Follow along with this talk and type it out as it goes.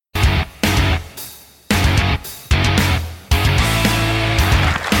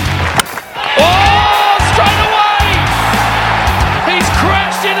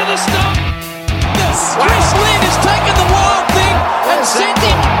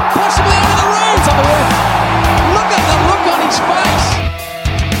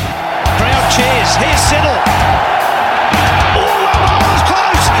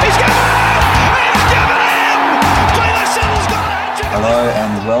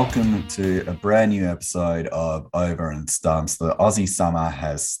welcome to a brand new episode of Over and Stumps. The Aussie summer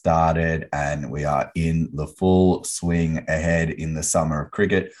has started and we are in the full swing ahead in the summer of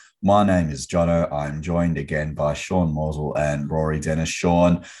cricket. My name is Jono. I'm joined again by Sean Morsel and Rory Dennis.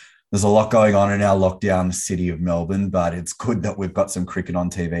 Sean, there's a lot going on in our lockdown city of Melbourne, but it's good that we've got some cricket on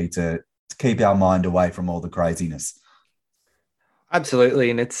TV to keep our mind away from all the craziness. Absolutely,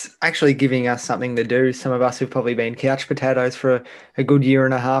 and it's actually giving us something to do. Some of us who've probably been couch potatoes for a good year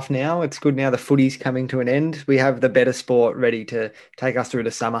and a half now. It's good now the footy's coming to an end. We have the better sport ready to take us through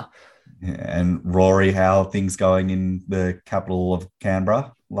the summer. Yeah, and Rory, how are things going in the capital of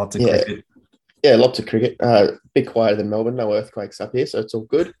Canberra? Lots of Yeah, cricket. yeah, lots of cricket. A bit quieter than Melbourne. No earthquakes up here, so it's all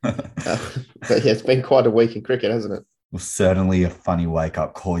good. But yeah, it's been quite a week in cricket, hasn't it? Was certainly a funny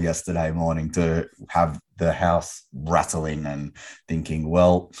wake-up call yesterday morning to have the house rattling and thinking,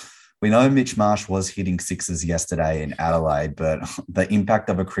 well, we know Mitch Marsh was hitting sixes yesterday in Adelaide, but the impact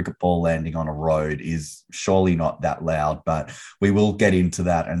of a cricket ball landing on a road is surely not that loud. But we will get into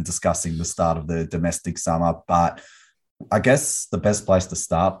that and discussing the start of the domestic summer. But I guess the best place to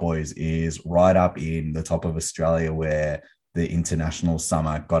start, boys, is right up in the top of Australia where the international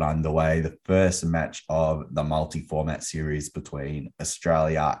summer got underway. The first match of the multi-format series between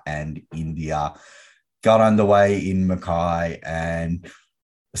Australia and India got underway in Mackay, and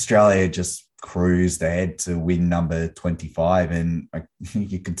Australia just cruised ahead to win number 25 and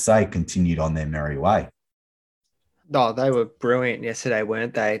you could say continued on their merry way. Oh, they were brilliant yesterday,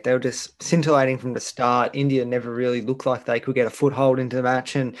 weren't they? They were just scintillating from the start. India never really looked like they could get a foothold into the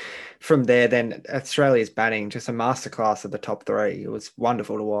match. And from there, then Australia's batting, just a masterclass of the top three. It was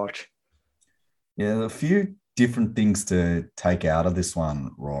wonderful to watch. Yeah, a few different things to take out of this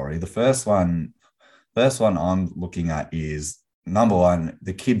one, Rory. The first one I'm looking at is, number one,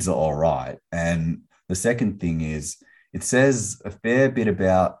 the kids are all right. And the second thing is it says a fair bit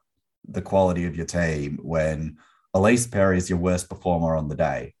about the quality of your team when Elise Perry is your worst performer on the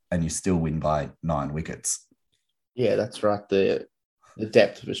day and you still win by 9 wickets. Yeah, that's right. The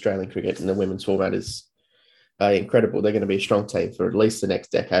depth of Australian cricket in the women's format is incredible. They're going to be a strong team for at least the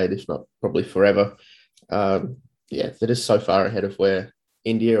next decade, if not probably forever. Yeah, they're just so far ahead of where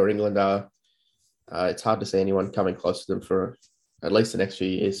India or England are. It's hard to see anyone coming close to them for at least the next few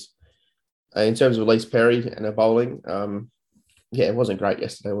years. In terms of Elise Perry and her bowling, yeah, it wasn't great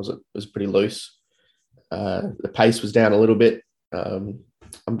yesterday, was it? It was pretty loose. The pace was down a little bit. Call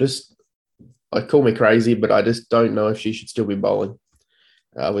me crazy, but I just don't know if she should still be bowling.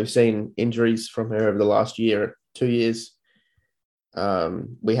 We've seen injuries from her over the last year, 2 years.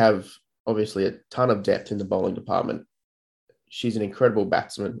 We have obviously a ton of depth in the bowling department. She's an incredible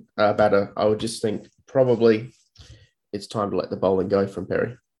batter. I would just think probably it's time to let the bowling go from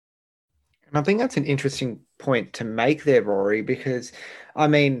Perry. And I think that's an interesting point to make there, Rory, because, I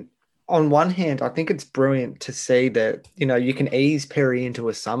mean, on one hand, I think it's brilliant to see that, you can ease Perry into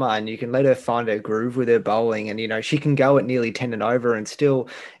a summer and you can let her find her groove with her bowling and, she can go at nearly 10 and over and still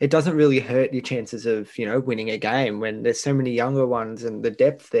it doesn't really hurt your chances of, winning a game when there's so many younger ones and the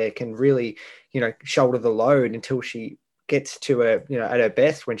depth there can really, shoulder the load until she gets to her, at her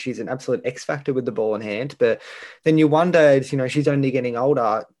best when she's an absolute X factor with the ball in hand. But then you wonder, she's only getting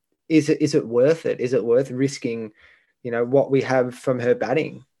older. Is it worth it? Is it worth risking, what we have from her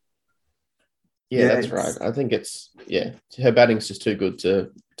batting? Yeah, that's right. I think her batting's just too good to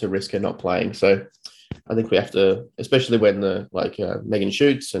risk her not playing. So I think we have to, especially when Megan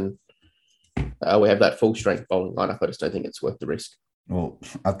shoots and we have that full strength bowling lineup. I just don't think it's worth the risk. Well,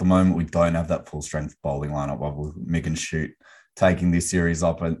 at the moment, we don't have that full strength bowling lineup with Megan Shoot taking this series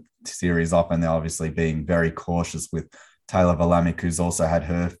up, and they're obviously being very cautious with Taylor Valamic, who's also had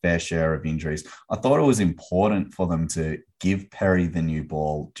her fair share of injuries. I thought it was important for them to give Perry the new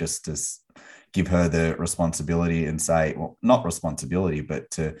ball, just to give her the responsibility and say, well, not responsibility, but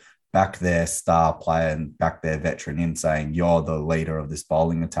to back their star player and back their veteran in, saying you're the leader of this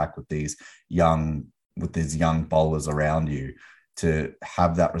bowling attack with these young bowlers around you, to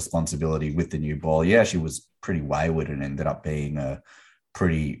have that responsibility with the new ball. Yeah, she was pretty wayward and ended up being a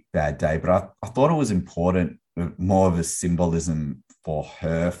pretty bad day, but I thought it was important, more of a symbolism for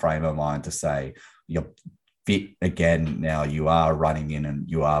her frame of mind, to say you're fit again now, you are running in and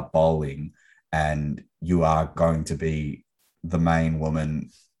you are bowling and you are going to be the main woman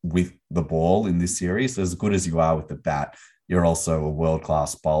with the ball in this series. As good as you are with the bat, you're also a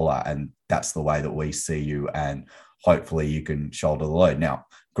world-class bowler, and that's the way that we see you, and hopefully you can shoulder the load. Now,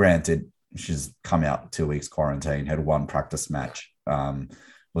 granted, she's come out 2 weeks quarantine, had one practice match,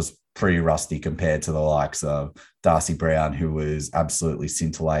 was pretty rusty compared to the likes of Darcy Brown, who was absolutely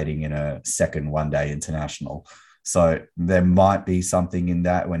scintillating in a second one-day international. So there might be something in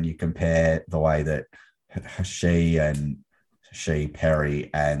that when you compare the way that Perry,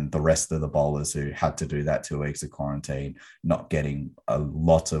 and the rest of the bowlers who had to do that 2 weeks of quarantine, not getting a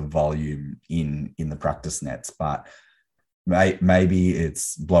lot of volume in the practice nets. But maybe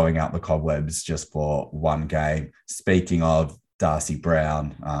it's blowing out the cobwebs just for one game. Speaking of Darcy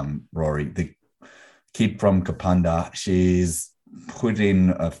Brown, Rory, the kid from Kapunda, she's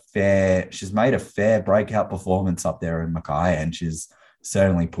made a fair breakout performance up there in Mackay, and she's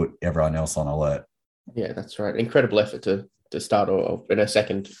certainly put everyone else on alert. Yeah, that's right. Incredible effort to start off in her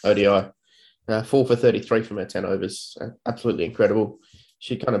second ODI. 4 for 33 from her 10 overs. Absolutely incredible.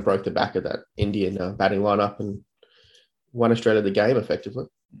 She kind of broke the back of that Indian batting lineup and won Australia the game effectively.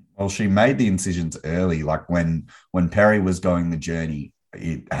 Well, she made the incisions early, like when Perry was going the journey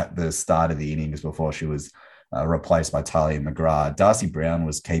at the start of the innings before she was replaced by Talia McGrath. Darcy Brown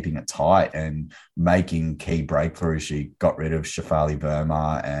was keeping it tight and making key breakthroughs. She got rid of Shafali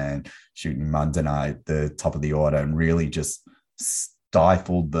Verma and shooting Mandana at the top of the order and really just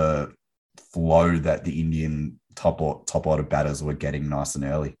stifled the flow that the Indian top order batters were getting nice and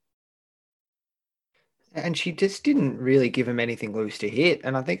early. And she just didn't really give him anything loose to hit.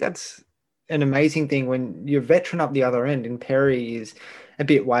 And I think that's an amazing thing when you're veteran up the other end and Perry is a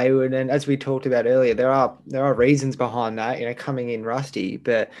bit wayward. And as we talked about earlier, there are reasons behind that, coming in rusty.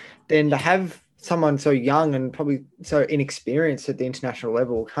 But then to have someone so young and probably so inexperienced at the international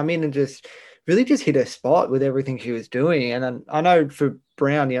level come in and just really just hit a spot with everything she was doing. And I know for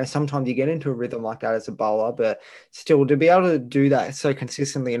Brown, sometimes you get into a rhythm like that as a bowler, but still to be able to do that so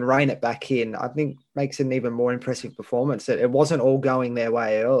consistently and rein it back in, I think makes it an even more impressive performance. That it wasn't all going their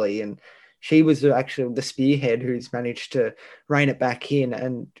way early, and she was actually the spearhead who's managed to rein it back in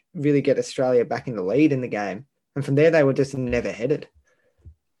and really get Australia back in the lead in the game. And from there, they were just never headed.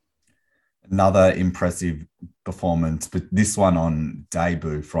 Another impressive performance, but this one on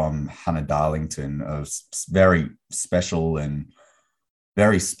debut from Hannah Darlington, a very special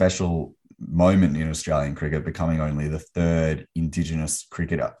moment in Australian cricket, becoming only the third Indigenous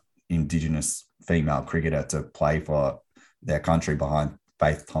female cricketer to play for their country behind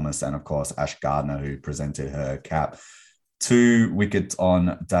Faith Thomas and, of course, Ash Gardner, who presented her cap. 2 wickets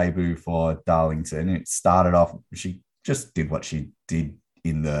on debut for Darlington. It started off, she just did what she did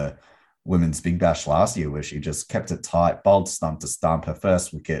in the Women's Big Bash last year, where she just kept it tight, bowled stump to stump. Her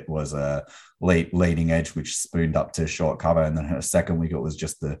first wicket was a leading edge, which spooned up to short cover, and then her second wicket was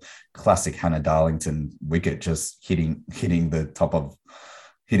just the classic Hannah Darlington wicket, just hitting the top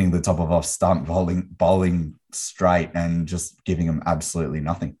of off stump, bowling straight, and just giving them absolutely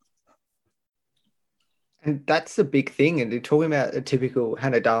nothing. And that's the big thing. And they're talking about a typical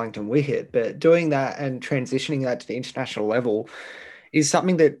Hannah Darlington wicket, but doing that and transitioning that to the international level is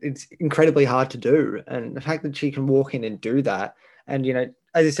something that it's incredibly hard to do. And the fact that she can walk in and do that, and,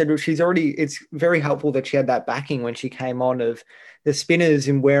 as I said, it's very helpful that she had that backing when she came on of the spinners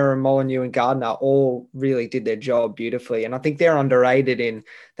in Wareham, Molyneux and Gardner all really did their job beautifully. And I think they're underrated in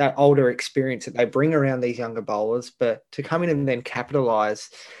that older experience that they bring around these younger bowlers, but to come in and then capitalize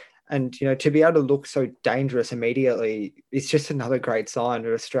and, to be able to look so dangerous immediately, it's just another great sign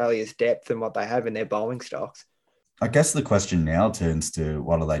of Australia's depth and what they have in their bowling stocks. I guess the question now turns to,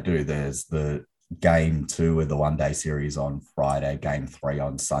 what do they do? There's the game 2 of the one-day series on Friday, game 3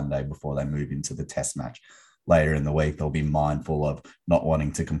 on Sunday before they move into the test match later in the week. They'll be mindful of not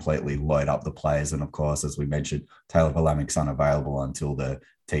wanting to completely load up the players. And of course, as we mentioned, Taylor Valamic's unavailable until the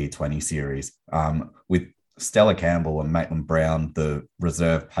T20 series. With Stella Campbell and Maitland Brown, the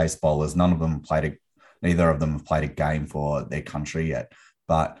reserve pace bowlers, neither of them have played a game for their country yet.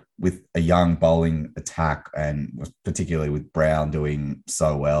 But with a young bowling attack, and particularly with Brown doing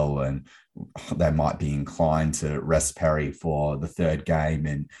so well, and they might be inclined to rest Perry for the third game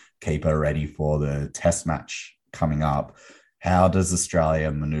and keep her ready for the test match coming up. How does Australia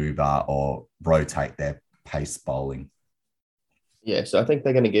manoeuvre or rotate their pace bowling? Yeah, so I think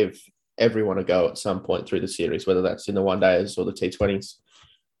they're going to give everyone a go at some point through the series, whether that's in the one-days or the T20s.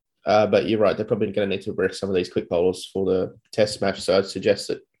 But you're right, they're probably going to need to rest some of these quick bowlers for the test match. So I'd suggest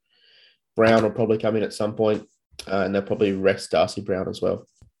that Brown will probably come in at some point, and they'll probably rest Darcy Brown as well.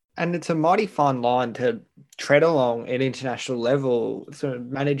 And it's a mighty fine line to tread along at international level, sort of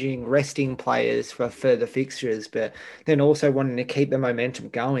managing resting players for further fixtures, but then also wanting to keep the momentum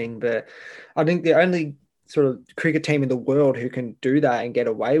going. But I think the only sort of cricket team in the world who can do that and get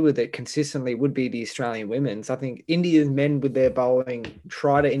away with it consistently would be the Australian women's. I think Indian men with their bowling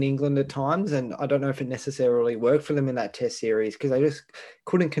tried it in England at times, and I don't know if it necessarily worked for them in that test series because they just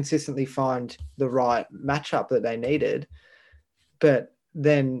couldn't consistently find the right matchup that they needed. But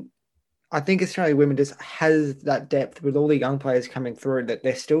then I think Australia women just has that depth with all the young players coming through that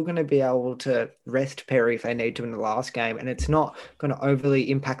they're still going to be able to rest Perry if they need to in the last game, and it's not going to overly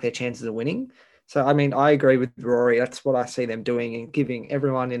impact their chances of winning. So, I mean, I agree with Rory. That's what I see them doing and giving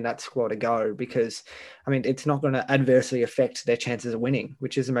everyone in that squad a go because, I mean, it's not going to adversely affect their chances of winning,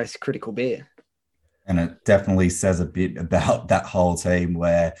 which is the most critical bit. And it definitely says a bit about that whole team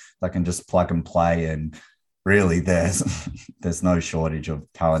where they can just plug and play. And really, there's no shortage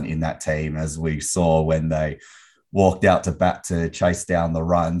of talent in that team, as we saw when they walked out to bat to chase down the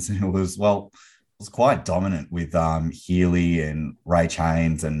runs. It was quite dominant with Healy and Rach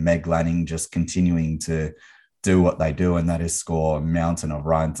Haynes and Meg Lanning just continuing to do what they do, and that is score a mountain of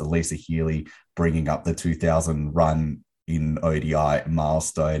runs. Elisa Healy bringing up the 2,000 run in ODI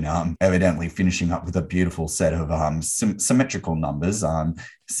milestone, evidently finishing up with a beautiful set of symmetrical numbers,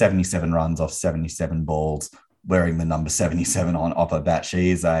 77 runs off 77 balls, wearing the number 77 on upper bat. She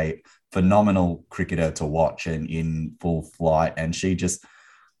is a phenomenal cricketer to watch and in full flight, and she just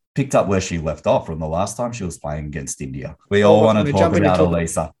picked up where she left off from the last time she was playing against India. We all want to talk about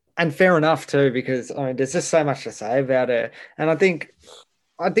Elisa. And fair enough too, because I mean, there's just so much to say about her. And I think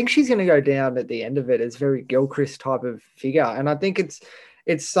she's going to go down at the end of it as very Gilchrist type of figure. And I think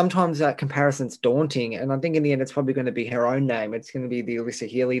it's sometimes that comparison's daunting. And I think in the end, it's probably going to be her own name. It's going to be the Alyssa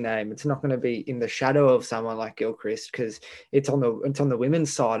Healy name. It's not going to be in the shadow of someone like Gilchrist because it's on the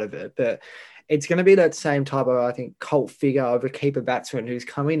women's side of it. But it's going to be that same type of, I think, cult figure of a keeper batsman who's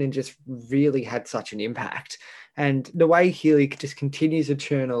come in and just really had such an impact. And the way Healy just continues to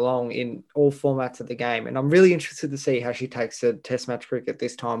churn along in all formats of the game. And I'm really interested to see how she takes the test match cricket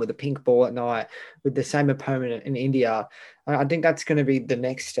this time with a pink ball at night with the same opponent in India. I think that's going to be the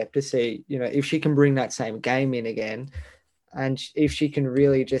next step to see, if she can bring that same game in again. And if she can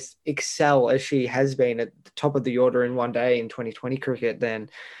really just excel as she has been at the top of the order in one day in 2020 cricket, then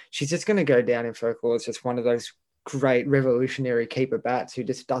she's just going to go down in folklore as just one of those great revolutionary keeper bats who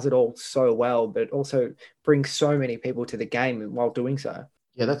just does it all so well, but also brings so many people to the game while doing so.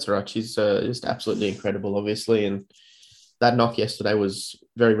 Yeah, that's right. She's just absolutely incredible, obviously. And that knock yesterday was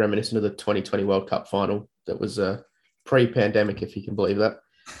very reminiscent of the 2020 World Cup final. That was pre-pandemic, if you can believe that.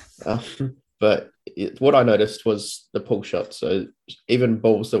 But what I noticed was the pull shot. So even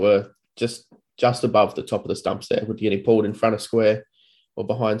balls that were just above the top of the stumps there would get pulled in front of square or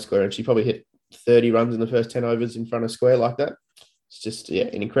behind square. And she probably hit 30 runs in the first 10 overs in front of square like that. It's just,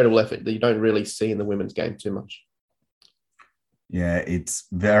 an incredible effort that you don't really see in the women's game too much. Yeah, it's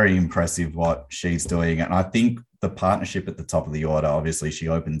very impressive what she's doing. And I think the partnership at the top of the order, obviously she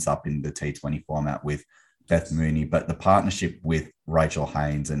opens up in the T20 format with Beth Mooney, but the partnership with Rachel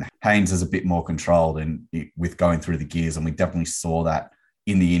Haynes, and Haynes is a bit more controlled and with going through the gears. And we definitely saw that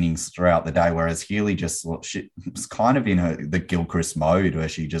in the innings throughout the day, whereas Healy she was kind of in the Gilchrist mode where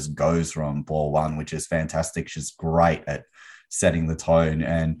she just goes from ball one, which is fantastic. She's great at setting the tone.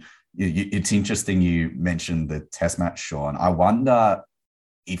 And it's interesting you mentioned the test match, Sean. I wonder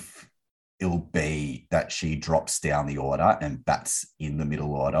if it'll be that she drops down the order and bats in the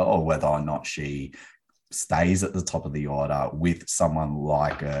middle order, or whether or not she stays at the top of the order with someone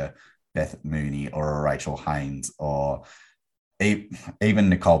like a Beth Mooney or a Rachel Haynes, or even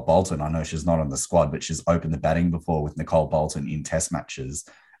Nicole Bolton. I know she's not on the squad, but she's opened the batting before with Nicole Bolton in test matches,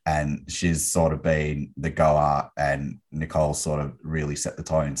 and she's sort of been the goer, and Nicole sort of really set the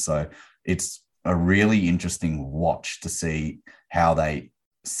tone. So it's a really interesting watch to see how they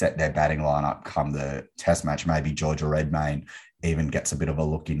set their batting lineup come the test match. Maybe Georgia Redmayne even gets a bit of a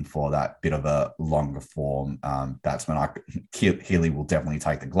look in for that bit of a longer form batsman. Healy will definitely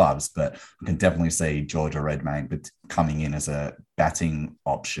take the gloves, but I can definitely see Georgia Redmayne coming in as a batting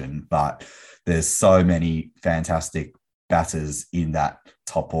option. But there's so many fantastic batters in that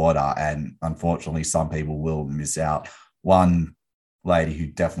top order, and unfortunately some people will miss out. One lady who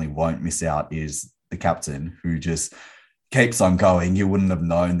definitely won't miss out is the captain, who just keeps on going. You wouldn't have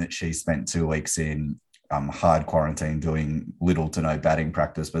known that she spent 2 weeks in hard quarantine doing little to no batting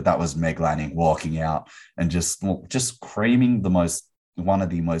practice, but that was Meg Lanning walking out and just creaming one of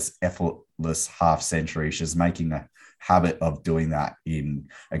the most effortless half centuries. She's making a habit of doing that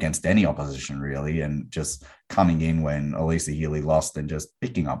against any opposition, really, and just coming in when Elisa Healy lost and just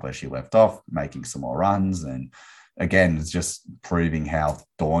picking up where she left off, making some more runs. And again, it's just proving how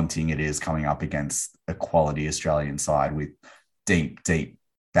daunting it is coming up against a quality Australian side with deep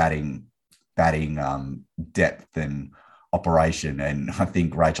batting depth and operation. And I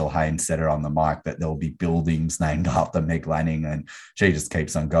think Rachel Haynes said it on the mic that there'll be buildings named after Meg Lanning, and she just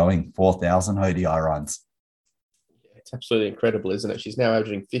keeps on going. 4,000 ODI runs. It's absolutely incredible, isn't it? She's now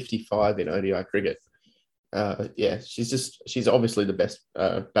averaging 55 in ODI cricket. she's obviously the best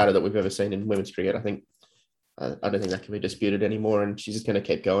batter that we've ever seen in women's cricket. I think I don't think that can be disputed anymore, and she's just going to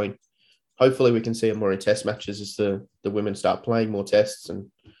keep going. Hopefully, we can see her more in test matches as the women start playing more tests, and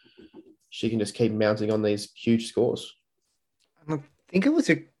she can just keep mounting on these huge scores. I think it was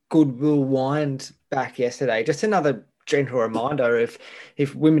a good little wind back yesterday. Just another gentle reminder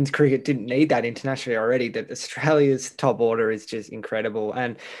if women's cricket didn't need that internationally already, that Australia's top order is just incredible.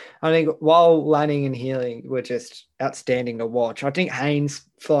 And I think while Lanning and Healy were just outstanding to watch, I think Haynes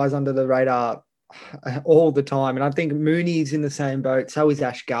flies under the radar all the time. And I think Mooney's in the same boat. So is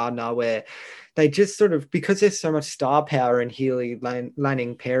Ash Gardner, where they just sort of, because there's so much star power in Healy,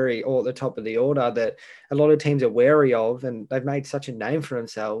 Lanning, Perry all at the top of the order, that a lot of teams are wary of, and they've made such a name for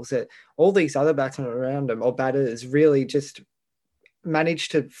themselves that all these other batsmen around them or batters really just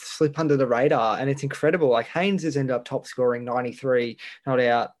managed to slip under the radar. And it's incredible. Like Haynes has ended up top scoring 93 not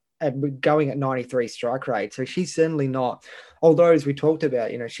out and going at 93 strike rate. So she's certainly not, although as we talked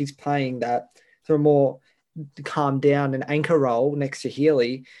about, she's playing that sort of more calm down and anchor role next to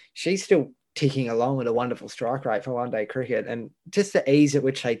Healy. She's still ticking along with a wonderful strike rate for one-day cricket, and just the ease at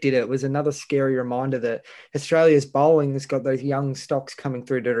which they did it was another scary reminder that Australia's bowling has got those young stocks coming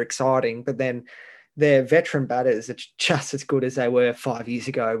through that are exciting, but then their veteran batters are just as good as they were 5 years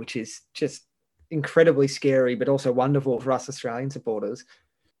ago, which is just incredibly scary, but also wonderful for us Australian supporters.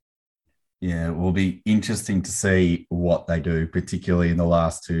 Yeah, it will be interesting to see what they do, particularly in the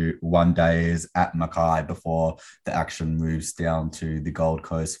last 2 one-days at Mackay before the action moves down to the Gold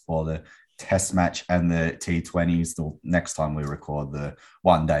Coast for the Test match and the T20s. The next time we record, the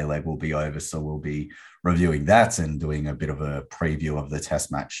one-day leg will be over, so we'll be reviewing that and doing a bit of a preview of the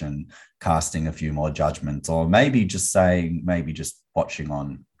Test match and casting a few more judgments, or maybe just watching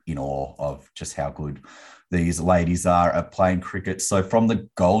on in awe of just how good these ladies are at playing cricket. So from the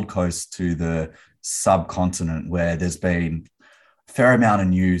Gold Coast to the subcontinent, where there's been a fair amount of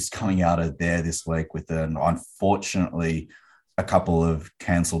news coming out of there this week with unfortunately a couple of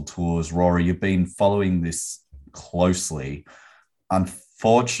cancelled tours. Rory, you've been following this closely.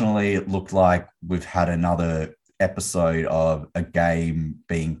 Unfortunately, it looked like we've had another episode of a game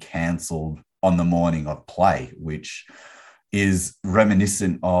being cancelled on the morning of play, which is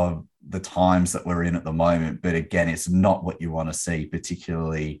reminiscent of the times that we're in at the moment. But again, it's not what you want to see,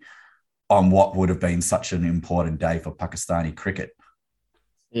 particularly on what would have been such an important day for Pakistani cricket.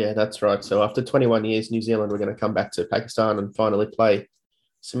 Yeah, that's right. So after 21 years, New Zealand were going to come back to Pakistan and finally play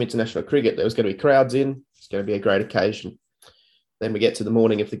some international cricket. There was going to be crowds in. It's going to be a great occasion. Then we get to the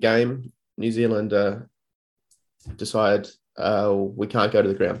morning of the game. New Zealand decide we can't go to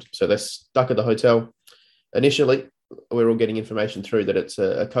the ground. So they're stuck at the hotel. Initially, we're all getting information through that it's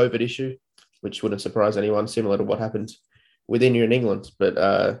a COVID issue, which wouldn't surprise anyone, similar to what happened within here in England.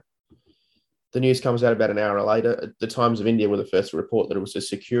 But the news comes out about an hour later. The Times of India were the first to report that it was a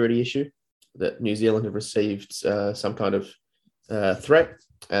security issue, that New Zealand had received some kind of threat,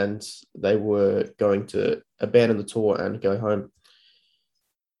 and they were going to abandon the tour and go home.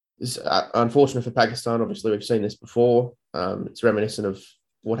 It's unfortunate for Pakistan. Obviously, we've seen this before. It's reminiscent of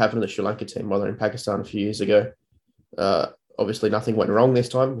what happened to the Sri Lanka team while they're in Pakistan a few years ago. Obviously, nothing went wrong this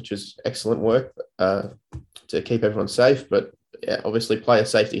time, which was excellent work to keep everyone safe. But yeah, obviously, player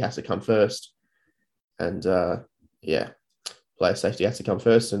safety has to come first. And player safety has to come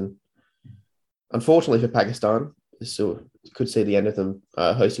first. And unfortunately for Pakistan, this could see the end of them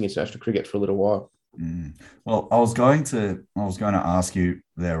hosting international cricket for a little while. Well, I was going to ask you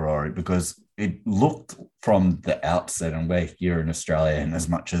there, Rory, because it looked from the outset, and we're here in Australia, and as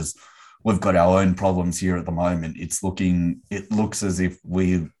much as we've got our own problems here at the moment, it looks as if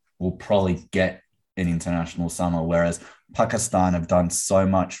we will probably get an international summer, whereas Pakistan have done so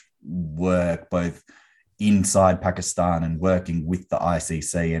much work, both inside Pakistan and working with the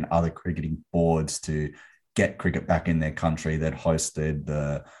ICC and other cricketing boards to get cricket back in their country. They've hosted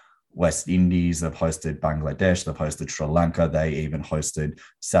the West Indies, they've hosted Bangladesh, they've hosted Sri Lanka, they even hosted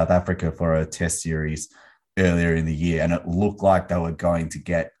South Africa for a test series earlier in the year. And it looked like they were going to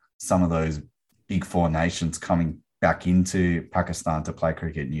get some of those big four nations coming back into Pakistan to play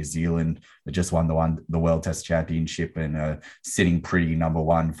cricket. New Zealand, they just won the World Test Championship and are sitting pretty number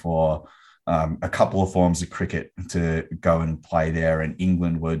one for a couple of forms of cricket to go and play there. And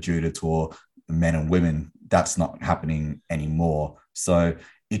England were due to tour men and women. That's not happening anymore. So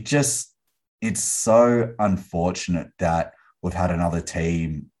it's so unfortunate that we've had another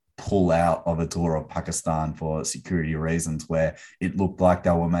team pull out of a tour of Pakistan for security reasons, where it looked like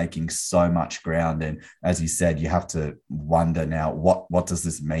they were making so much ground. And as you said, you have to wonder now, what does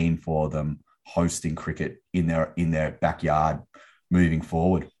this mean for them hosting cricket in their backyard moving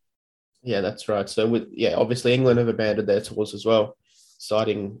forward? Yeah, that's right. So obviously England have abandoned their tours as well,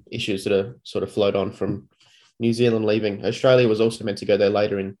 citing issues that are sort of flowed on from New Zealand leaving. Australia was also meant to go there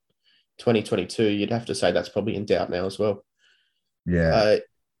later in 2022. You'd have to say that's probably in doubt now as well. Yeah. Uh,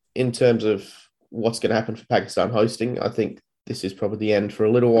 in terms of what's going to happen for Pakistan hosting, I think this is probably the end for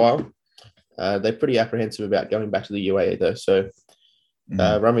a little while. They're pretty apprehensive about going back to the UAE though. So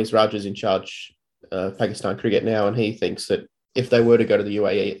Ramiz Raja is in charge of Pakistan cricket now, and he thinks that if they were to go to the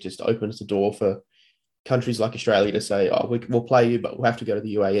UAE, it just opens the door for countries like Australia to say, "Oh, we'll play you, but we'll have to go to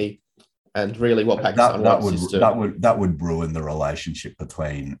the UAE." And really, what Pakistan wants is to that would ruin the relationship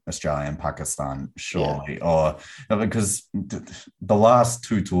between Australia and Pakistan, surely. Or because the last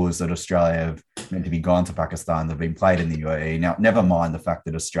two tours that Australia have meant to be gone to Pakistan, they've been played in the UAE. Now, never mind the fact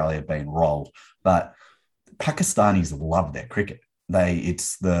that Australia have been rolled, but Pakistanis love their cricket.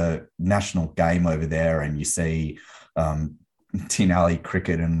 It's the national game over there, and you see tin alley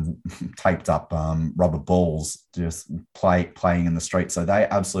cricket and taped up rubber balls just playing in the street. So they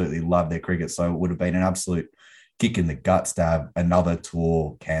absolutely love their cricket. So it would have been an absolute kick in the guts to have another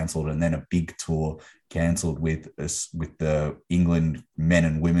tour cancelled and then a big tour cancelled with the England men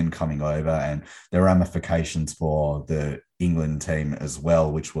and women coming over, and the ramifications for the England team as well,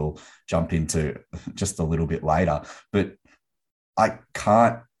 which we'll jump into just a little bit later. But I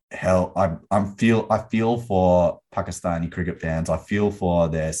can't help. I feel for Pakistani cricket fans. I feel for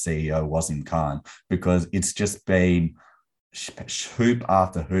their CEO Wasim Khan, because it's just been hoop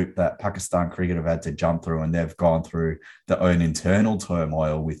after hoop that Pakistan cricket have had to jump through, and they've gone through their own internal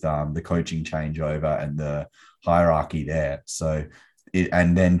turmoil with the coaching changeover and the hierarchy there. So,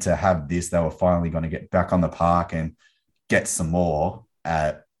 and then to have this, they were finally going to get back on the park and get some more.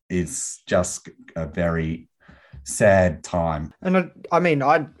 It's just a very sad time. And I mean,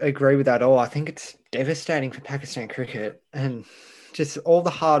 I agree with that all. I think it's devastating for Pakistan cricket, and just all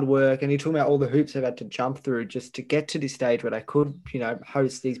the hard work. And you're talking about all the hoops they've had to jump through just to get to this stage where they could,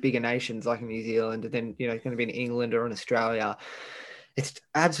 host these bigger nations like New Zealand, and then, it's going to be in England or in Australia. It's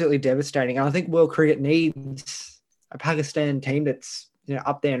absolutely devastating. And I think world cricket needs a Pakistan team that's,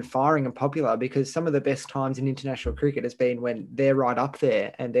 up there and firing and popular, because some of the best times in international cricket has been when they're right up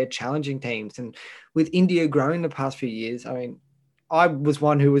there and they're challenging teams. And with India growing the past few years, I mean, I was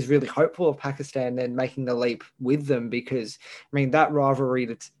one who was really hopeful of Pakistan then making the leap with them, because, I mean, that rivalry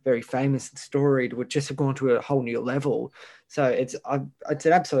that's very famous and storied would just have gone to a whole new level. So it's an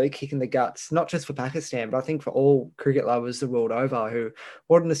absolute kick in the guts, not just for Pakistan, but I think for all cricket lovers the world over who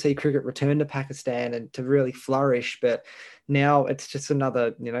wanted to see cricket return to Pakistan and to really flourish. But now it's just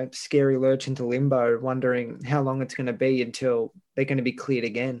another, scary lurch into limbo, wondering how long it's going to be until they're going to be cleared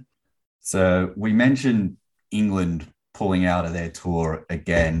again. So we mentioned England pulling out of their tour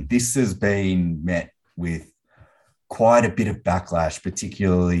again. This has been met with quite a bit of backlash,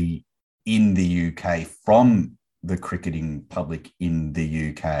 particularly in the UK, from the cricketing public in the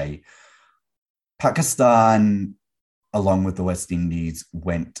UK. Pakistan, along with the West Indies,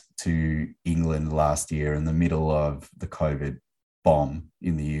 went to England last year in the middle of the COVID bomb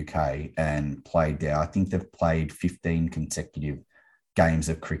in the UK and played there. I think they've played 15 consecutive games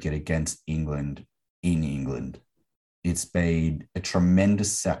of cricket against England in England. It's been a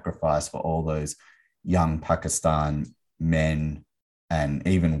tremendous sacrifice for all those young Pakistan men and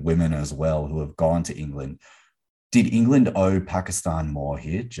even women as well who have gone to England. Did England owe Pakistan more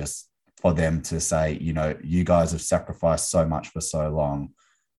here, just for them to say, you guys have sacrificed so much for so long,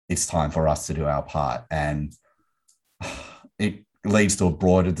 it's time for us to do our part? And it leads to a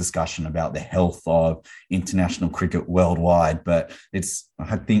broader discussion about the health of international cricket worldwide. But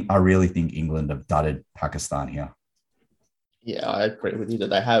I really think England have dudded Pakistan here. Yeah, I agree with you that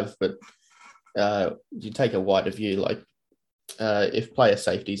they have, but you take a wider view, like if player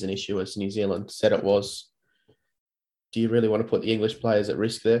safety is an issue, as New Zealand said it was, do you really want to put the English players at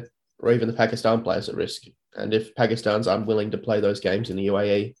risk there, or even the Pakistan players at risk? And if Pakistan's unwilling to play those games in the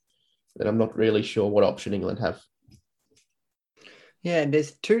UAE, then I'm not really sure what option England have. Yeah,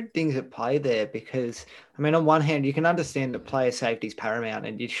 there's two things at play there, because, I mean, on one hand, you can understand that player safety is paramount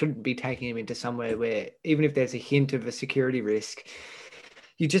and you shouldn't be taking him into somewhere where, even if there's a hint of a security risk,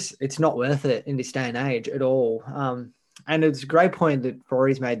 it's not worth it in this day and age at all. And it's a great point that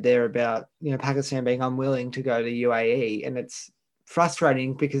Rory's made there about, Pakistan being unwilling to go to the UAE. And it's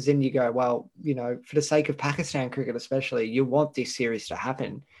frustrating, because then you go, well, for the sake of Pakistan cricket especially, you want this series to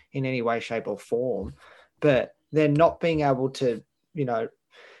happen in any way, shape or form. But they're not being able to,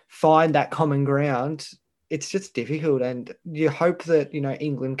 find that common ground. It's just difficult. And you hope that,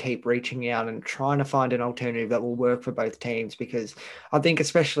 England keep reaching out and trying to find an alternative that will work for both teams, because I think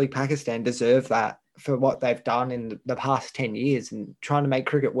especially Pakistan deserve that. for what they've done in the past 10 years and trying to make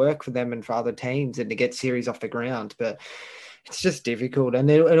cricket work for them and for other teams and to get series off the ground. But it's just difficult, and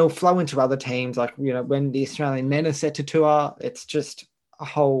it'll flow into other teams. Like, when the Australian men are set to tour, it's just a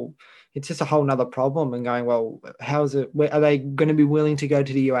whole nother problem. And going, well, how is it? Are they going to be willing to go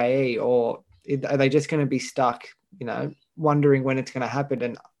to the UAE, or are they just going to be stuck, wondering when it's going to happen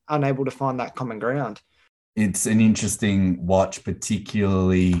and unable to find that common ground? It's an interesting watch,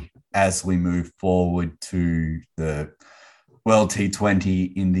 particularly as we move forward to the World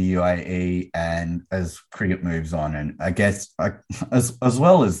T20 in the UAE and as cricket moves on. And I guess as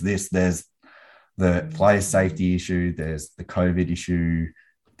well as this, there's the player safety issue, there's the COVID issue,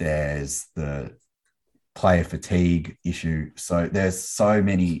 there's the player fatigue issue. So there's so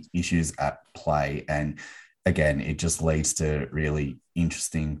many issues at play. And again, it just leads to really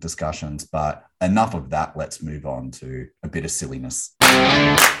interesting discussions. But enough of that. Let's move on to a bit of silliness.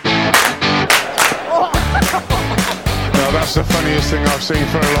 Now, that's the funniest thing I've seen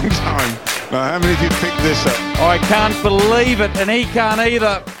for a long time. Now, how many of you picked this up? I can't believe it, and he can't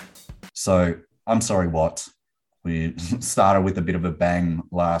either. So, I'm sorry, what? We started with a bit of a bang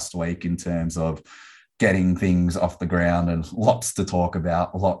last week in terms of getting things off the ground and lots to talk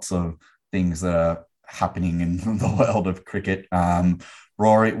about, lots of things that are happening in the world of cricket.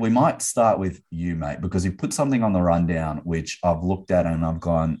 Rory, we might start with you, mate, because you put something on the rundown which I've looked at and I've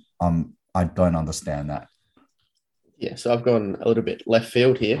gone, I don't understand that. Yeah, so I've gone a little bit left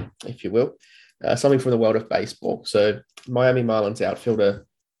field here, if you will. Something from the world of baseball. So Miami Marlins outfielder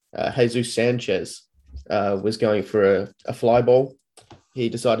Jesus Sanchez was going for a fly ball. He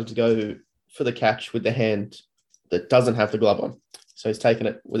decided to go for the catch with the hand that doesn't have the glove on. So he's taken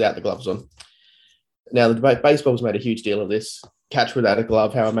it without the gloves on. Now, the baseball's made a huge deal of this. Catch without a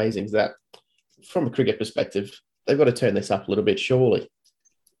glove, how amazing is that? From a cricket perspective, they've got to turn this up a little bit, surely.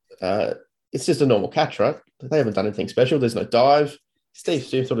 It's just a normal catch, right? They haven't done anything special. There's no dive. Steve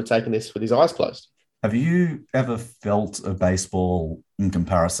sort of taken this with his eyes closed. Have you ever felt a baseball in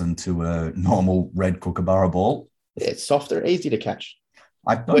comparison to a normal red Kookaburra ball? Yeah, it's softer, easy to catch.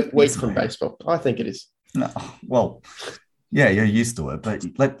 I don't Weak from baseball. I think it is. No, well, yeah, you're used to it, but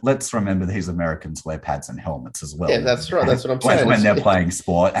let's remember these Americans wear pads and helmets as well. Yeah, that's right. That's what I'm saying. When they're playing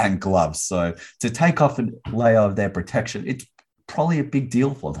sport, and gloves. So to take off a layer of their protection, it's probably a big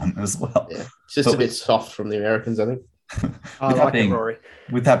deal for them as well. Yeah, it's just a bit soft from the Americans, I think. I like it, Rory.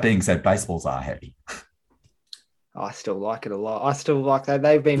 With that being said, baseballs are heavy. I still like it a lot. I still like that.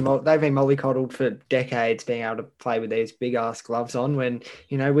 They've been mollycoddled for decades, being able to play with these big ass gloves on. When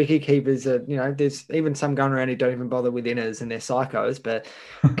wicket keepers are, there's even some going around who don't even bother with inners and they're psychos, but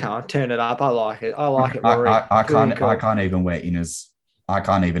can't turn it up. I like it. I like it, Rory. I can't even wear inners. I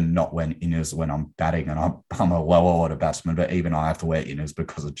can't even not wear inners when I'm batting, and I'm a lower order batsman, but even I have to wear inners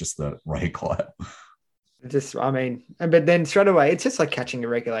because of just the recoil. But then straight away, it's just like catching a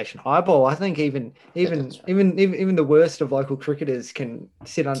regulation high ball. I think even the worst of local cricketers can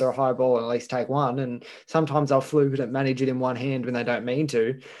sit under a high ball and at least take one. And sometimes they'll fluke it and manage it in one hand when they don't mean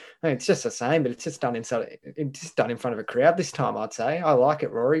to. It's just the same, but it's just done in front of a crowd this time, I'd say. I like it,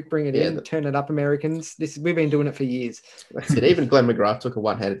 Rory. Bring it in, turn it up, Americans. We've been doing it for years. That's it. Even Glenn McGrath took a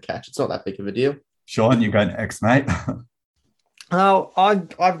one-handed catch. It's not that big of a deal. Sean, you're going next, mate. Oh,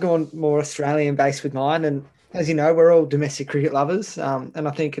 I've gone more Australian-based with mine, and as you know, we're all domestic cricket lovers, and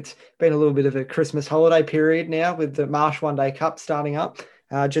I think it's been a little bit of a Christmas holiday period now with the Marsh One Day Cup starting up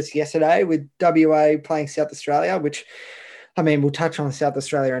just yesterday with WA playing South Australia, which, we'll touch on South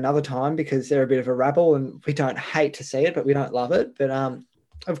Australia another time because they're a bit of a rabble and we don't hate to see it, but we don't love it. But,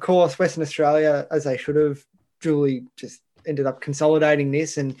 of course, Western Australia, as they should have, duly just ended up consolidating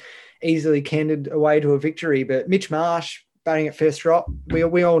this and easily candid away to a victory. But Mitch Marsh, batting at first drop.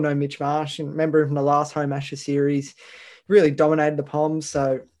 We all know Mitch Marsh, and remember him from the last Home Ashes series, really dominated the Poms,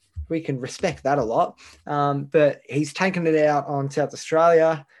 so we can respect that a lot. But he's taken it out on South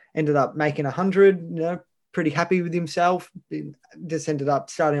Australia, ended up making 100, pretty happy with himself. Just ended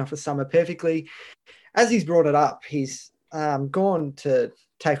up starting off the summer perfectly. As he's brought it up, he's gone to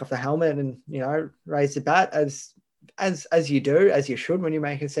take off the helmet and, raise the bat as you do, as you should when you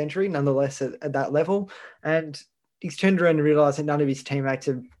make a century, nonetheless at that level. And he's turned around and realised that none of his teammates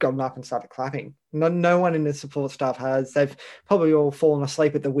have gotten up and started clapping. No one in the support staff has. They've probably all fallen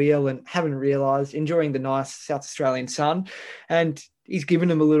asleep at the wheel and haven't realised, enjoying the nice South Australian sun. And he's given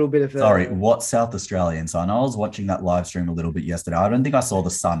them a little bit of a... Sorry, what South Australian sun? I was watching that live stream a little bit yesterday. I don't think I saw the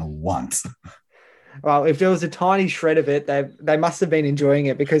sun once. Well, if there was a tiny shred of it, they must have been enjoying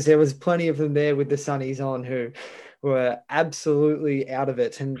it, because there was plenty of them there with the sunnies on who were absolutely out of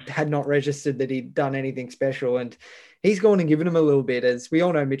it and had not registered that he'd done anything special. And he's gone and given him a little bit. As we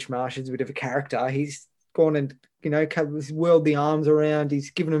all know, Mitch Marsh is a bit of a character. He's gone and, whirled the arms around. He's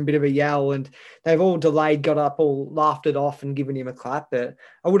given him a bit of a yell, and they've all delayed, got up, all laughed it off and given him a clap. But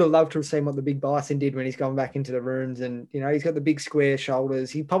I would have loved to have seen what the big bison did when he's gone back into the rooms. And, he's got the big square shoulders.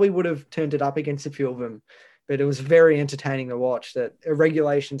 He probably would have turned it up against a few of them. But it was very entertaining to watch that a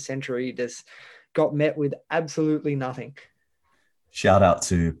regulation century just got met with absolutely nothing. Shout out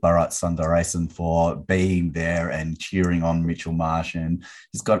to Bharat Sundaresan for being there and cheering on Mitchell Marsh. And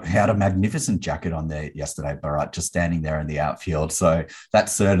he had a magnificent jacket on there yesterday, Bharat, just standing there in the outfield. So that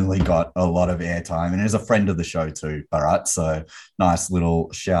certainly got a lot of airtime. And is a friend of the show too, Bharat. So nice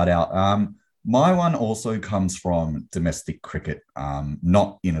little shout out. My one also comes from domestic cricket,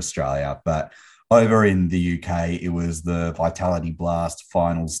 not in Australia, but over in the UK. It was the Vitality Blast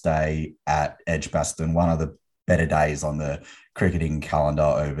finals day at Edgbaston, one of the better days on the cricketing calendar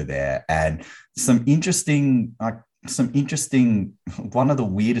over there, and some interesting, one of the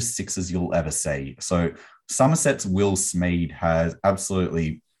weirdest sixes you'll ever see. So Somerset's Will Smead has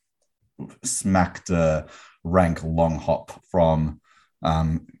absolutely smacked a rank long hop from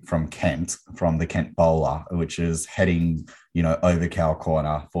Kent, from the Kent bowler, which is heading, over cow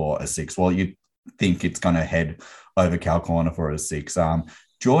corner for a six. Well, you think it's going to head over cow corner for a six.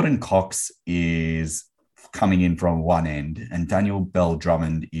 Jordan Cox is coming in from one end, and Daniel Bell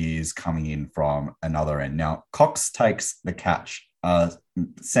Drummond is coming in from another end. Now, Cox takes the catch a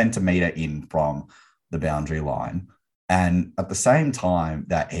centimetre in from the boundary line, and at the same time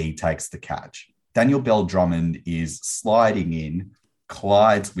that he takes the catch, Daniel Bell Drummond is sliding in,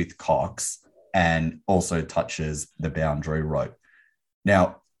 collides with Cox, and also touches the boundary rope.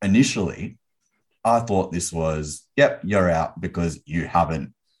 Now, initially, I thought this was, yep, you're out because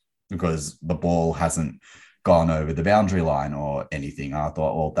because the ball hasn't gone over the boundary line or anything. I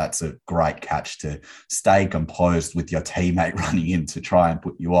thought, well, that's a great catch to stay composed with your teammate running in to try and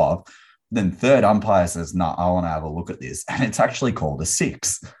put you off. Then third umpire says, no, I want to have a look at this. And it's actually called a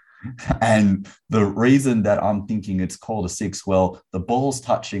six. And the reason that I'm thinking it's called a six, well, the ball's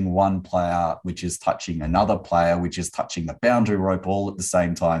touching one player, which is touching another player, which is touching the boundary rope all at the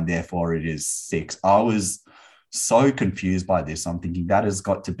same time. Therefore, it is six. I was so confused by this. I'm thinking that has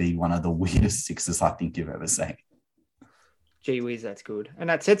got to be one of the weirdest sixes I think you've ever seen. Gee whiz, that's good. And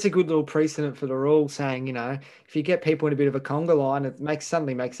that sets a good little precedent for the rule, saying, if you get people in a bit of a conga line, it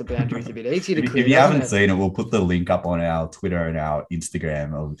suddenly makes the boundaries a bit easier to clear. If you haven't seen it, we'll put the link up on our Twitter and our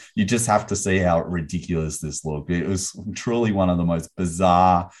Instagram. You just have to see how ridiculous this looked. It was truly one of the most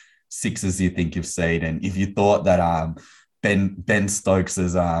bizarre sixes you think you've seen. And if you thought that Ben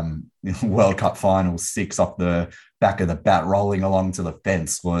Stokes's World Cup final six off the back of the bat rolling along to the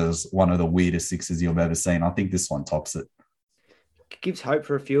fence was one of the weirdest sixes you've ever seen, I think this one tops it. Gives hope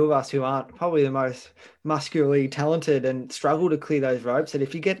for a few of us who aren't probably the most muscularly talented and struggle to clear those ropes. That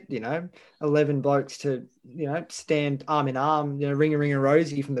if you get, 11 blokes to, stand arm in arm, ring a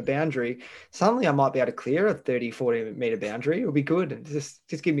rosy from the boundary, suddenly I might be able to clear a 30, 40 meter boundary. It'll be good. And just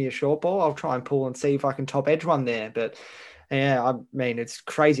give me a short ball. I'll try and pull and see if I can top edge one there. But yeah, I mean, it's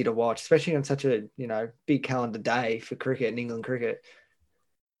crazy to watch, especially on such a, big calendar day for cricket and England cricket.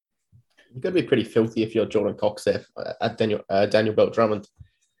 You've got to be pretty filthy if you're Jordan Cox there at Daniel Bell Drummond.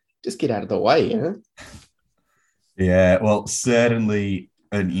 Just get out of the way, Yeah, well, certainly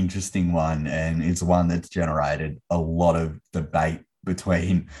an interesting one, and it's one that's generated a lot of debate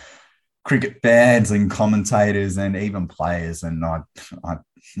between cricket fans and commentators and even players. And I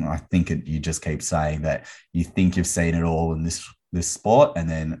think you just keep saying that you think you've seen it all in this sport, and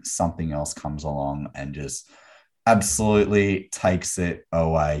then something else comes along and just absolutely takes it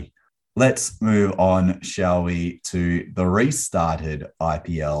away. Let's move on, shall we, to the restarted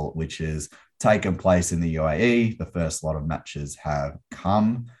IPL, which has taken place in the UAE. The first lot of matches have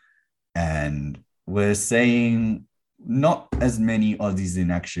come, and we're seeing not as many Aussies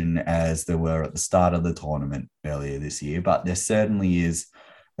in action as there were at the start of the tournament earlier this year, but there certainly is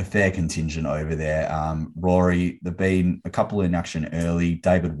a fair contingent over there. Rory, there've been a couple in action early.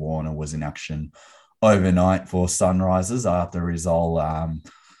 David Warner was in action overnight for Sunrisers after his whole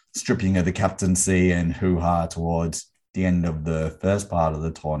stripping of the captaincy and hoo-ha towards the end of the first part of the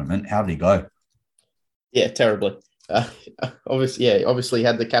tournament. How did he go? Yeah, terribly. Obviously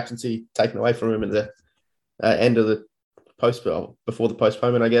had the captaincy taken away from him at the end of the before the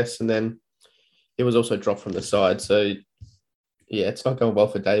postponement, I guess, and then he was also dropped from the side. So yeah, it's not going well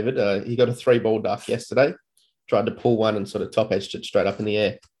for David. He got a 3-ball duck yesterday, tried to pull one and sort of top edged it straight up in the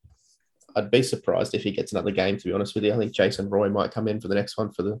air. I'd be surprised if he gets another game, to be honest with you. I think Jason Roy might come in for the next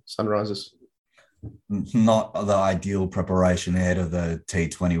one for the Sunrisers. not the ideal preparation ahead of the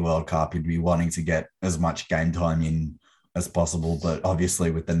T20 World Cup. He'd be wanting to get as much game time in as possible, but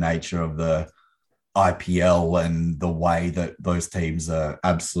obviously with the nature of the IPL and the way that those teams are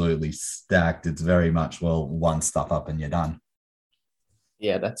absolutely stacked, it's very much, well, one stuff up and you're done.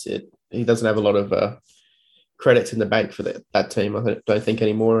 Yeah, that's it. He doesn't have a lot of credits in the bank for that team, I don't think,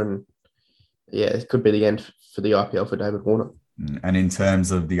 anymore. And yeah, it could be the end for the IPL for David Warner. And in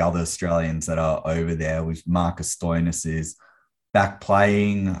terms of the other Australians that are over there, with Marcus Stoinis is back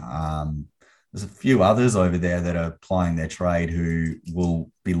playing. There's a few others over there that are plying their trade who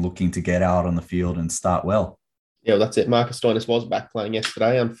will be looking to get out on the field and start well. Yeah, well, that's it. Marcus Stoinis was back playing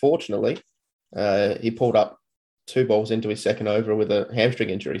yesterday. Unfortunately, he pulled up 2 balls into his second over with a hamstring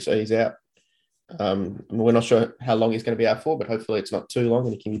injury, so he's out. We're not sure how long he's going to be out for, but hopefully it's not too long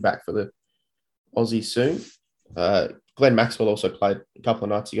and he can be back for the Aussies soon. Glenn Maxwell also played a couple of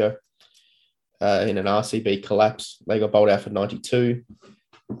nights ago in an RCB collapse. They got bowled out for 92.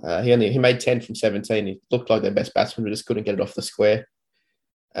 He made 10 from 17. He looked like their best batsman, but just couldn't get it off the square.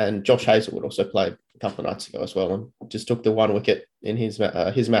 And Josh Hazlewood also played a couple of nights ago as well and just took the 1 wicket in his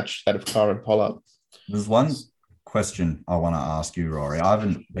match, that of Kyron Pollard. There's one question I want to ask you, Rory. I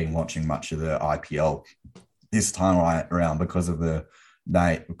haven't been watching much of the IPL this time around because of the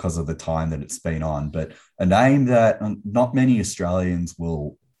time that it's been on, but a name that not many Australians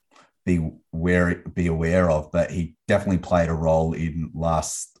will be aware of, but he definitely played a role in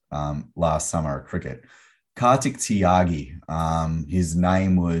last summer cricket. Kartik Tyagi, his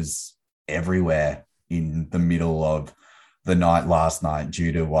name was everywhere in the middle of the night last night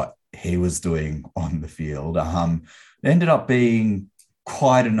due to what he was doing on the field. It ended up being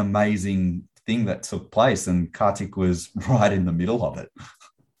quite an amazing thing that took place, and Kartik was right in the middle of it.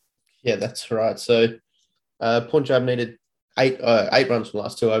 Yeah, that's right. So Punjab needed eight runs from the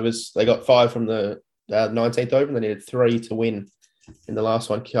last 2 overs. They got 5 from the 19th over, and they needed 3 to win in the last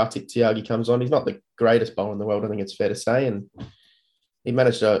one. Kartik Tyagi comes on. He's not the greatest bowler in the world, I think it's fair to say, and he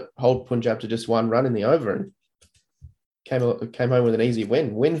managed to hold Punjab to just 1 run in the over and came home with an easy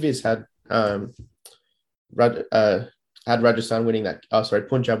win. Winviz had Rajasthan winning that.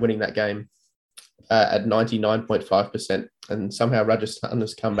 Punjab winning that game at 99.5%, and somehow Rajasthan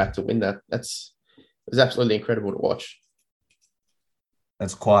has come back to win that. It was absolutely incredible to watch.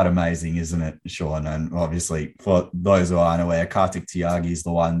 That's quite amazing, isn't it, Sean? And obviously, for those who are unaware, Kartik Tyagi is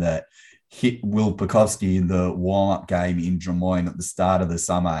the one that hit Will Pucovski in the warm-up game in Drummoyne at the start of the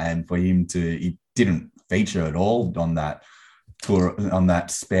summer, and for him he didn't feature at all on that tour, on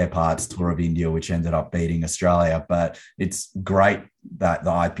that spare parts tour of India, which ended up beating Australia. But it's great that the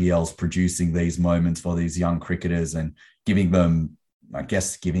IPL's producing these moments for these young cricketers and giving them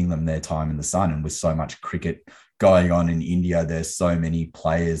their time in the sun. And with so much cricket going on in India, there's so many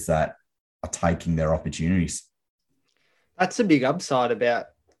players that are taking their opportunities. That's a big upside about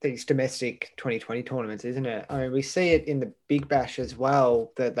these domestic 2020 tournaments, isn't it? I mean, we see it in the Big Bash as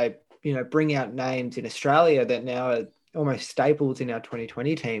well, that they, bring out names in Australia that now are almost staples in our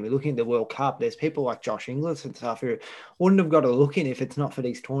 2020 team. We're looking at the World Cup. There's people like Josh Inglis and stuff who wouldn't have got a look in if it's not for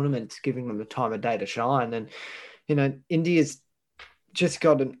these tournaments giving them the time of day to shine. And, India's just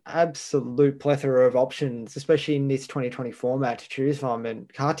got an absolute plethora of options, especially in this 2020 format to choose from.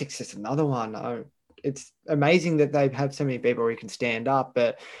 And Kartik's just another one. It's amazing that they have so many people who can stand up,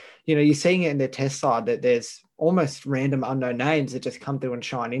 but, you're seeing it in their test side that there's almost random unknown names that just come through and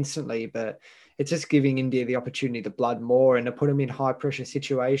shine instantly, but it's just giving India the opportunity to blood more and to put them in high pressure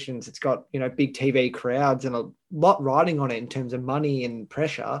situations. It's got, big TV crowds and a lot riding on it in terms of money and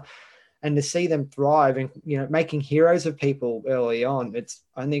pressure. And to see them thrive and, making heroes of people early on, it's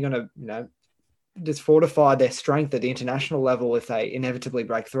only going to, just fortify their strength at the international level if they inevitably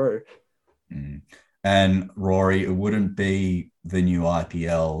break through. Mm. And Rory, it wouldn't be the new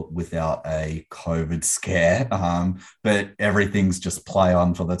IPL without a COVID scare, but everything's just play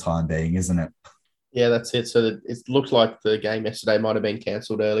on for the time being, isn't it? Yeah, that's it. So it looked like the game yesterday might have been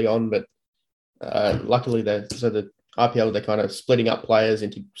cancelled early on, but luckily the IPL, they're kind of splitting up players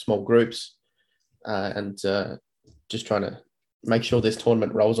into small groups and just trying to make sure this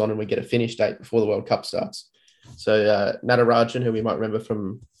tournament rolls on and we get a finish date before the World Cup starts. So Natarajan, who we might remember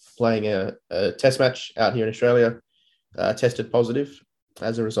from playing a test match out here in Australia, tested positive.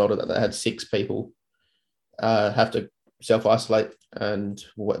 As a result of that, they had 6 people have to self-isolate and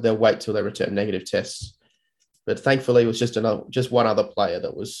they'll wait till they return negative tests. But thankfully, it was just one other player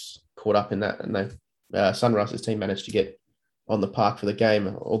that was caught up in that, and Sunrise's team managed to get on the park for the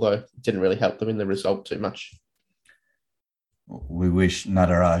game, although it didn't really help them in the result too much. We wish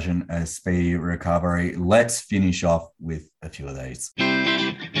Natarajan a speedy recovery. Let's finish off with a few of these.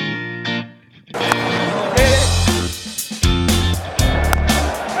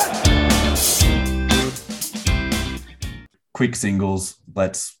 quick singles.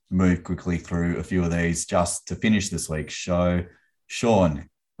 Let's move quickly through a few of these just to finish this week's show. Sean,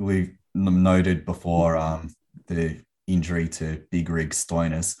 we've noted before the injury to Big Rig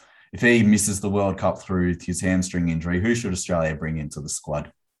Stoinis. If he misses the World Cup through his hamstring injury, who should Australia bring into the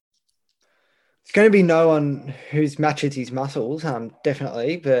squad? It's going to be no one who's matches his muscles,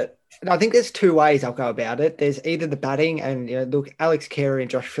 definitely. But I think there's two ways I'll go about it. There's either the batting, and look, Alex Carey and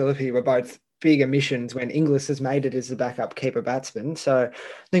Josh Philippe were both big omissions when Inglis has made it as the backup keeper batsman. So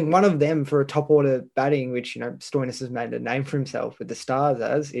I think one of them for a top order batting, which Stoinis has made a name for himself with the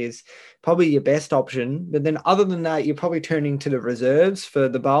Stars is probably your best option. But then other than that, you're probably turning to the reserves for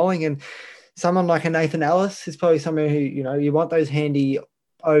the bowling, and someone like a Nathan Ellis is probably someone who you want those handy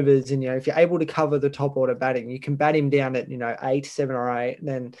overs, and if you're able to cover the top order batting, you can bat him down at 8, 7 or 8.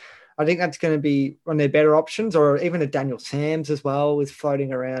 Then I think that's going to be one of their better options, or even a Daniel Sams as well is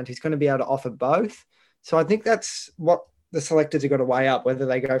floating around. He's going to be able to offer both. So I think that's what the selectors have got to weigh up, whether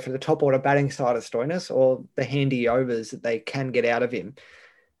they go for the top order batting side of Stoinis or the handy overs that they can get out of him.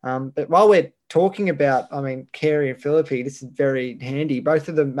 But while we're talking about, Carey and Philippe, this is very handy. Both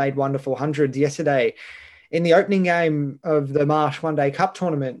of them made wonderful hundreds yesterday in the opening game of the Marsh One Day Cup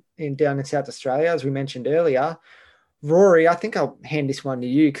tournament down in South Australia, as we mentioned earlier. Rory, I think I'll hand this one to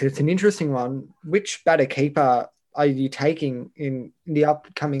you because it's an interesting one. Which batter keeper are you taking in the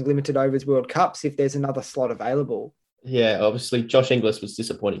upcoming Limited Overs World Cups if there's another slot available? Yeah, obviously Josh Inglis was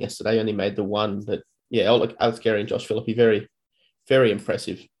disappointing yesterday. Only made the one, but Alex Carey and Josh Philippe, very, very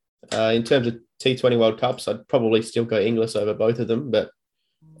impressive. In terms of T20 World Cups, I'd probably still go Inglis over both of them, but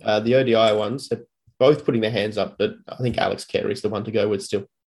the ODI ones, they're both putting their hands up, but I think Alex Carey is the one to go with still.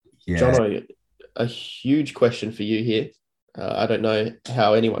 Yeah. Jono, a huge question for you here. I don't know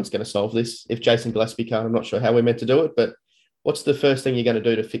how anyone's going to solve this. If Jason Gillespie can't, I'm not sure how we're meant to do it, but what's the first thing you're going to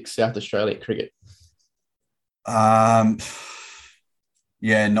do to fix South Australian cricket? Not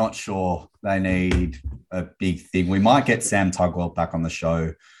sure. They need a big thing. We might get Sam Tugwell back on the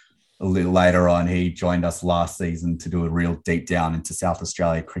show a little later on. He joined us last season to do a real deep down into South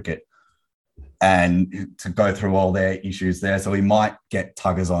Australia cricket and to go through all their issues there. So we might get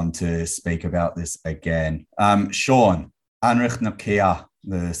Tuggers on to speak about this again. Sean, Anrich Nakia,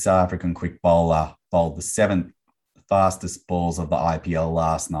 the South African quick bowler, bowled the 7th fastest balls of the IPL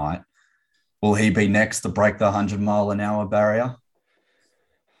last night. Will he be next to break the 100-mile-an-hour barrier?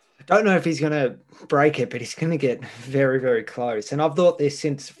 I don't know if he's going to break it, but he's going to get very, very close. And I've thought this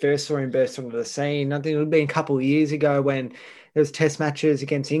since first saw him burst onto the scene. I think it would be a couple of years ago when there was test matches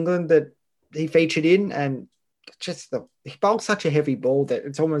against England that he featured in, and he bowled such a heavy ball that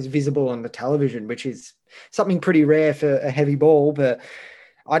it's almost visible on the television, which is something pretty rare for a heavy ball. But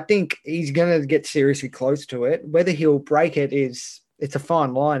I think he's going to get seriously close to it. Whether he'll break it's a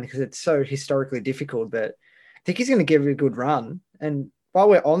fine line because it's so historically difficult, but I think he's going to give it a good run. And while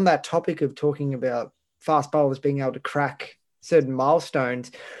we're on that topic of talking about fast bowlers being able to crack certain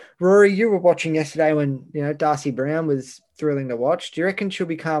milestones, Rory, you were watching yesterday when Darcy Brown was thrilling to watch. Do you reckon she'll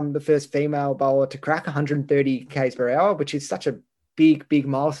become the first female bowler to crack 130 k's per hour, which is such a big, big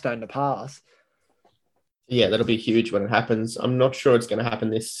milestone to pass? Yeah, that'll be huge when it happens. I'm not sure it's going to happen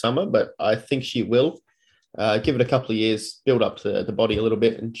this summer, but I think she will. Give it a couple of years, build up the body a little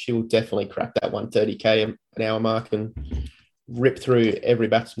bit, and she will definitely crack that 130 k an hour mark and rip through every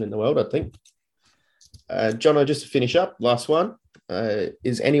batsman in the world, I think. Jono, just to finish up, last one.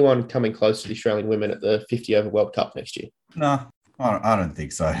 Is anyone coming close to the Australian women at the 50-over World Cup next year? No, I don't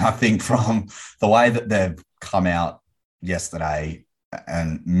think so. I think from the way that they've come out yesterday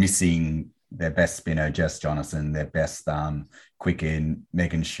and missing their best spinner, Jess Jonathan, their best quick in,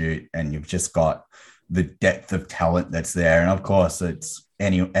 Megan Shoot, and you've just got the depth of talent that's there. And of course, it's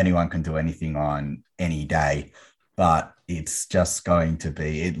anyone can do anything on any day, but it's just going to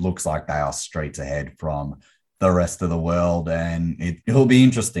be, it looks like they are streets ahead from the rest of the world, and it'll be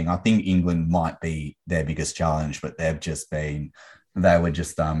interesting. I think England might be their biggest challenge, but they were just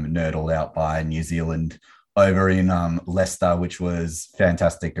nerdled out by New Zealand over in Leicester, which was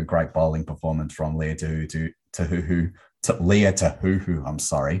fantastic. A great bowling performance from Leah Tahuhu. I'm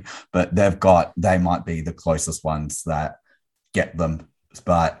sorry, but they might be the closest ones that get them.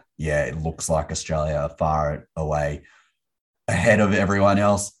 But yeah, it looks like Australia are far away ahead of everyone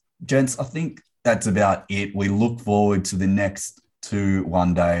else. Gents, I think that's about it. We look forward to the next 2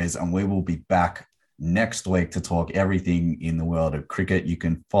 one-days, and we will be back next week to talk everything in the world of cricket. You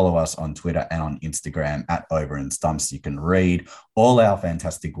can follow us on Twitter and on Instagram at Over and Stumps. You can read all our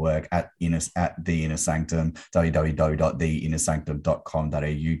fantastic work at The Inner Sanctum,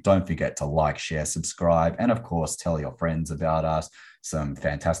 www.theinnersanctum.com.au. Don't forget to like, share, subscribe, and of course, tell your friends about us. Some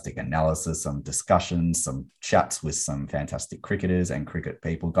fantastic analysis, some discussions, some chats with some fantastic cricketers and cricket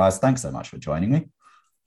people. Guys, thanks so much for joining me.